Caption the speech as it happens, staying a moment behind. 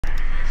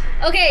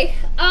Okay,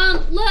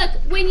 look,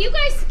 when you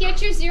guys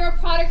get your zero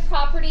product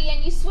property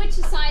and you switch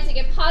the signs and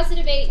get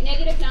 +8,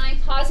 -9,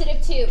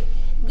 +2,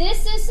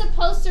 this is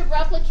supposed to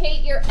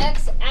replicate your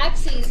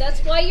x-axis. That's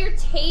why your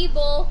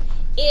table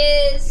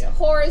is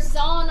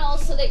horizontal,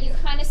 so that you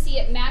kind of see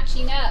it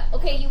matching up.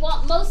 Okay, you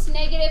want most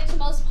negative to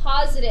most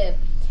positive.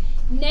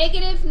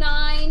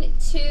 -9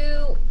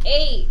 to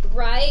 8,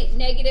 right?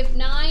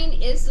 -9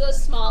 is the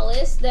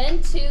smallest,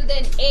 then 2,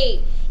 then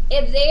 8.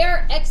 If they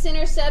are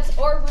x-intercepts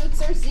or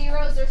roots or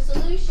zeros or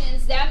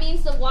solutions, that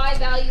means the y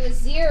value is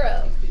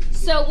 0.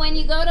 So when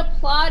you go to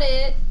plot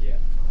it,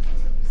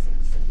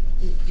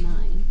 8,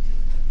 9,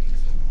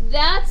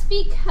 that's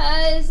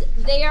because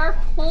they are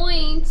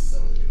points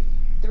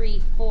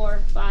 3, 4,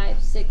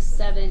 5, 6,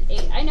 7,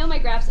 8. I know my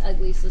graph's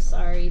ugly, so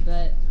sorry,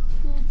 but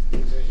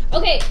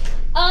okay.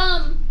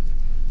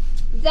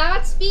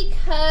 That's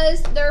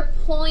because they're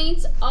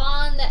points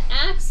on the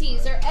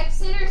axes, or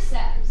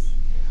x-intercepts.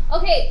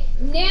 Okay,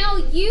 now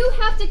you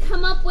have to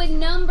come up with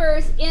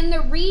numbers in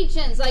the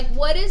regions. Like,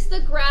 what is the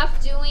graph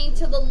doing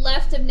to the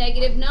left of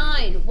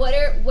 -9?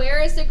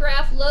 Where is the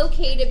graph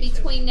located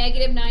between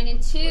 -9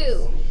 and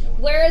 2?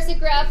 Where is the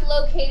graph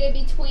located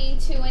between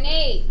 2 and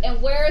 8?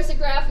 And where is the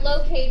graph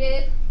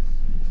located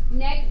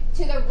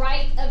to the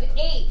right of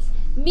 8?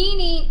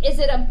 Meaning, is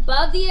it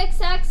above the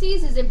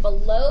x-axis? Is it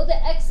below the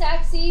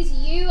x-axis?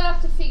 You have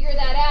to figure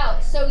that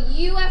out. So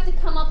you have to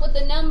come up with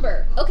a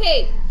number.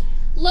 Okay,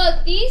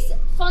 look, these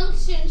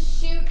functions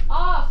shoot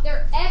off.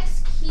 They're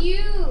x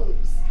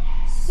cubes.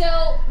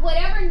 So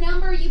whatever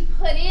number you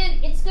put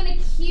in, it's going to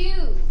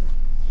cube.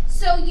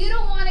 So you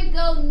don't want to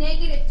go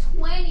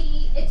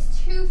 -20. It's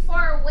too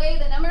far away.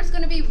 The number's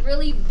going to be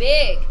really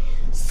big.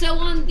 So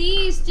on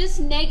these, just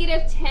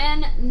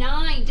 -10,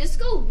 9. Just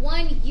go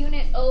 1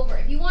 unit over.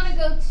 If you want to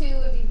go 2,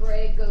 it'd be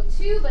great. Go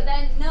 2, but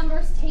then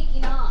number's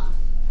taking off.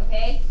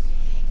 Okay?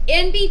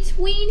 In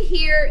between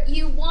here,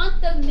 you want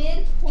the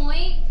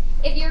midpoint.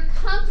 If you're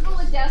comfortable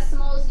with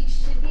decimals, you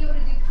should be able to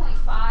do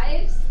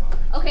 0.5s.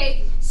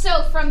 Okay,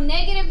 so from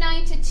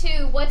 -9 to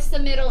 2, what's the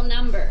middle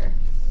number?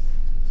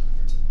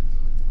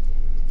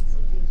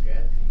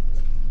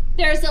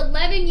 There's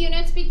 11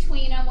 units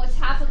between them. What's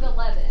half of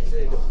 11?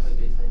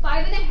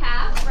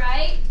 5.5,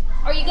 right?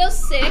 Or you go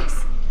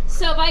 6.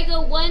 So if I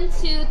go 1,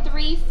 2,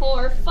 3,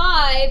 4,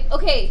 5,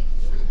 okay,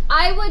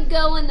 I would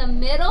go in the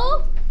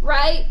middle,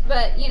 right?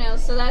 But, you know,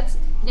 so that's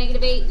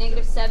 -8,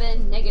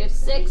 -7,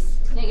 -6.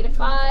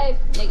 -5,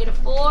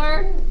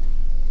 -4.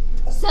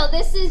 So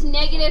this is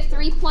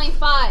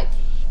 -3.5.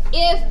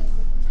 If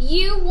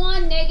you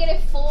want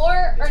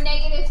 -4 or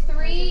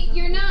 -3,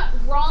 you're not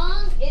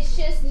wrong. It's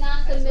just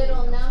not the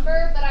middle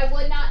number, but I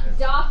would not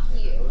dock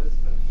you.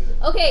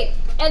 Okay,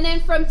 and then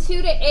from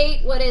 2 to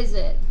 8, what is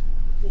it?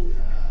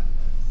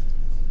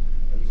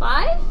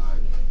 5?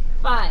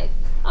 5.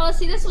 Oh,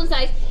 see, this one's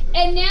nice.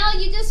 And now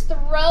you just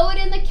throw it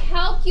in the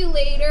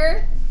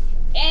calculator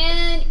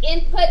and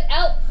input,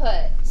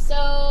 output.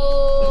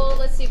 So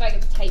let's see if I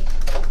can type.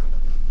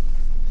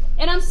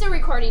 And I'm still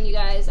recording, you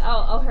guys.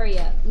 I'll hurry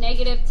up.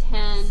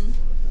 -10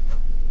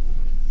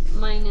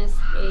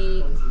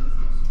 -8.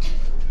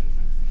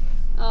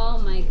 Oh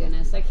my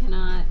goodness, I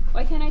cannot.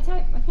 Why can't I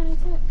type? Why can't I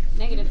type?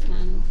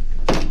 -10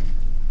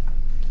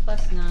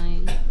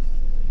 +9.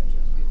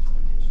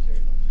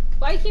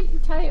 Why keep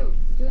doing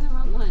the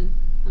wrong one?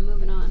 I'm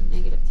moving on.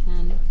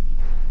 -10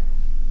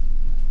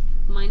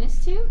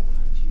 -2.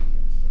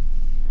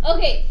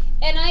 Okay.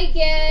 And I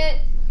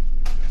get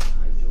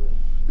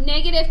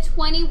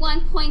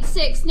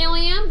 -21.6. Now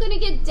I am going to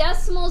get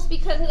decimals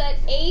because of that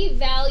A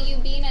value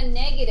being a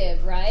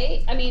negative,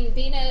 right? I mean,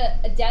 being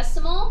a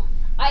decimal,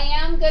 I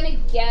am going to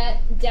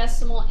get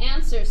decimal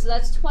answers. So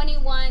that's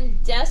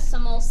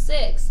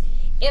 21.6.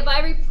 If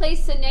I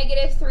replace the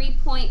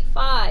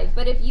 -3.5,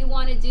 but if you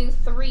want to do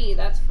 3,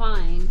 that's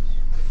fine.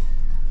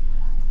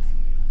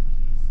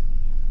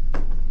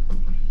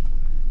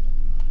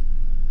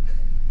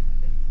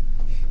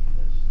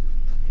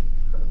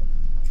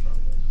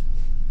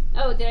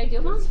 Oh, did I do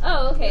them all?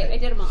 Oh, okay, I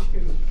did them all.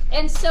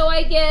 And so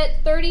I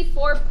get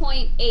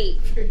 34.8.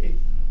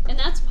 And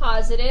that's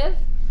positive.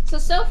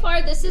 So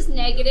far this is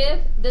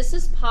negative, this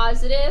is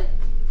positive.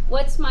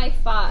 What's my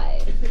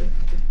 5?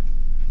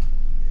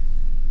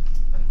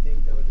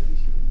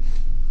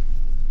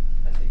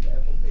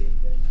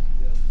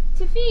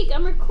 Tafiq,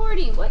 I'm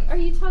recording. What are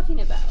you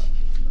talking about?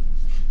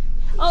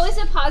 Oh, is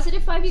it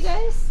 +5, you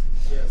guys?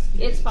 Yes.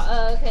 It's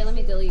okay, let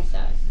me delete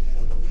that.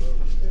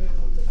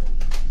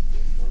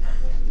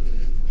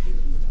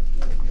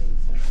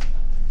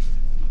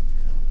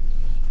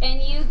 And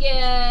you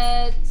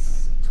get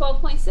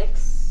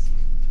 12.6.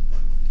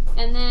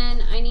 And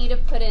then I need to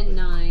put in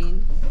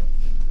 9.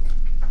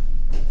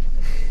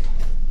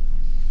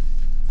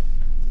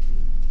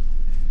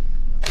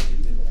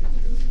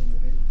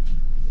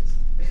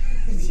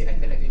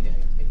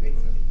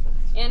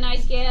 And I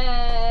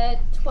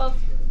get 12.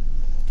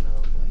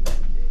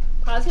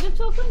 Positive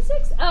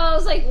 12.6? Oh, I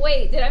was like,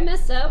 wait, did I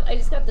mess up? I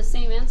just got the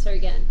same answer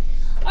again.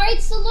 All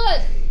right, so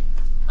look.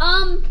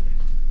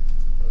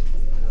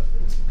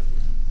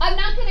 I'm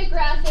not going to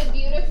graph it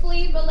beautifully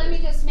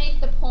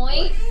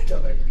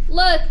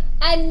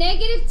At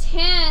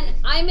 -10,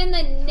 I'm in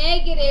the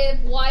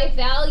negative y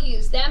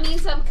values. That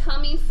means I'm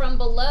coming from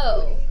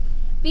below.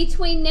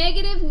 Between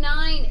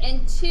 -9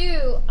 and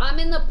 2, I'm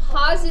in the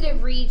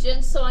positive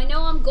region, so I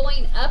know I'm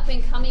going up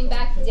and coming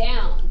back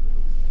down.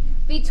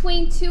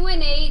 Between 2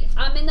 and 8,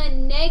 I'm in the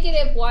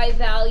negative y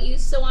value,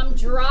 so I'm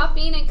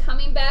dropping and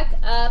coming back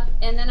up,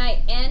 and then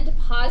I end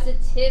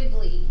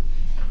positively.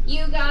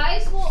 You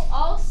guys will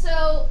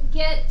also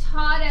get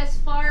taught as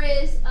far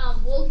as,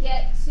 we'll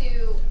get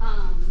to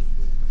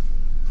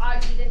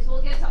oddity,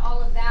 we'll get to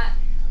all of that.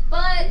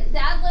 But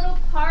that little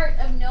part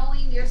of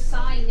knowing your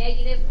sign,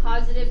 negative,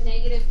 positive,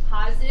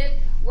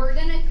 we're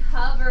going to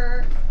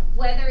cover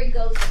whether it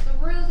goes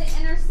through the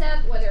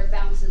intercept, whether it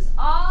bounces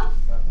off.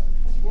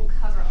 We'll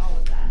cover all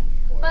of that.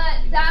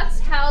 But that's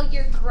how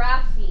you're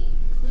graphing.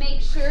 Make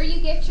sure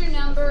you get your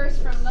numbers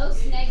from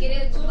most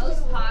negative to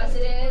most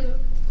positive.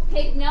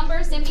 Pick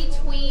numbers in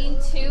between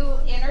two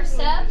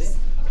intercepts.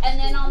 And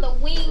then on the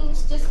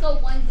wings, just go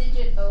 1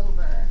 digit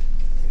over.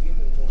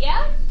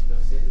 Yeah?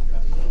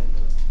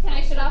 Can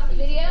I shut off the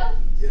video?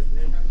 Yes,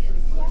 ma'am.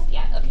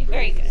 Yeah, okay,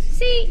 very good.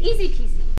 See, easy peasy.